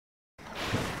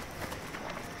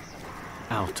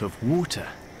Out of water,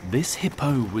 this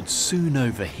hippo would soon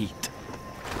overheat.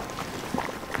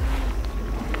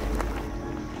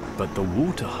 But the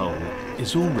water hole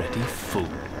is already full.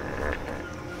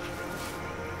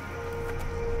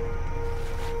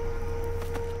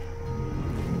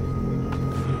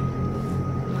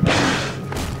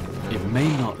 It may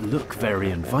not look very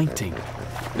inviting.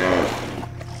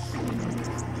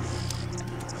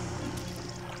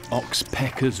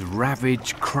 Oxpeckers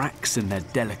ravage cracks in their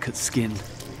delicate skin.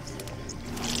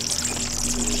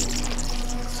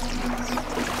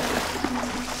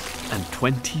 And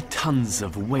 20 tons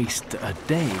of waste a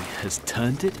day has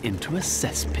turned it into a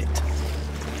cesspit.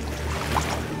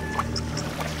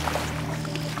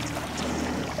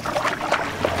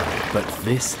 But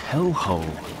this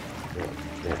hellhole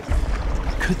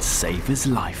could save his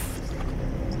life.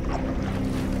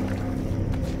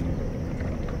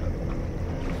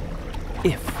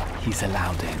 If he's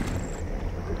allowed in.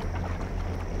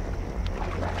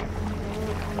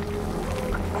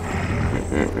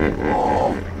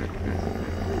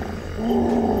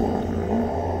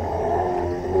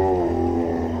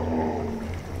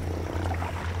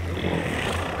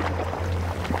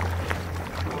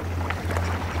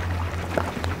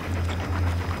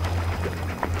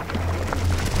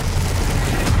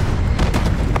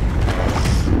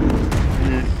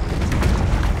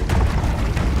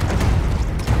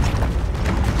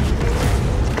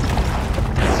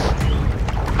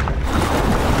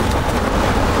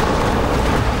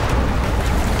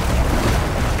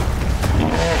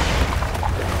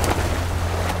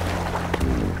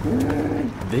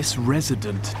 This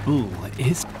resident bull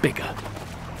is bigger.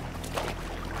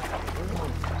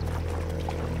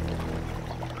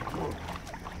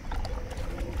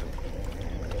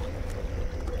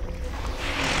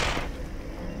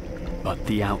 But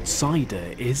the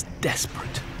outsider is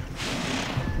desperate.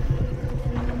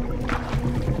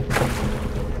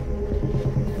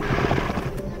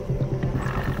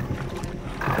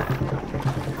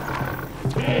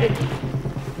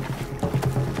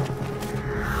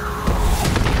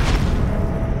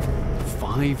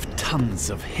 Tons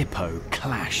of hippo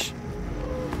clash.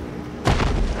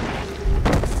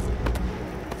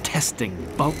 Testing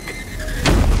bulk,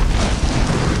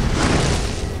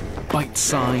 bite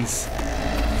size,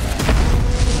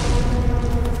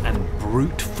 and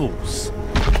brute force.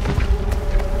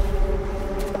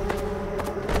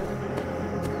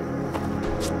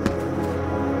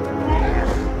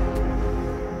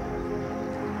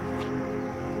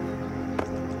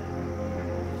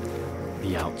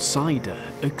 The outsider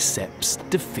accepts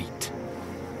defeat.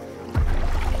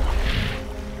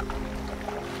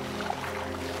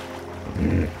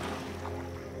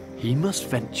 He must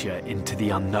venture into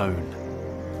the unknown,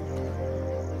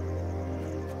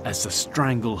 as the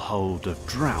stranglehold of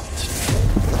drought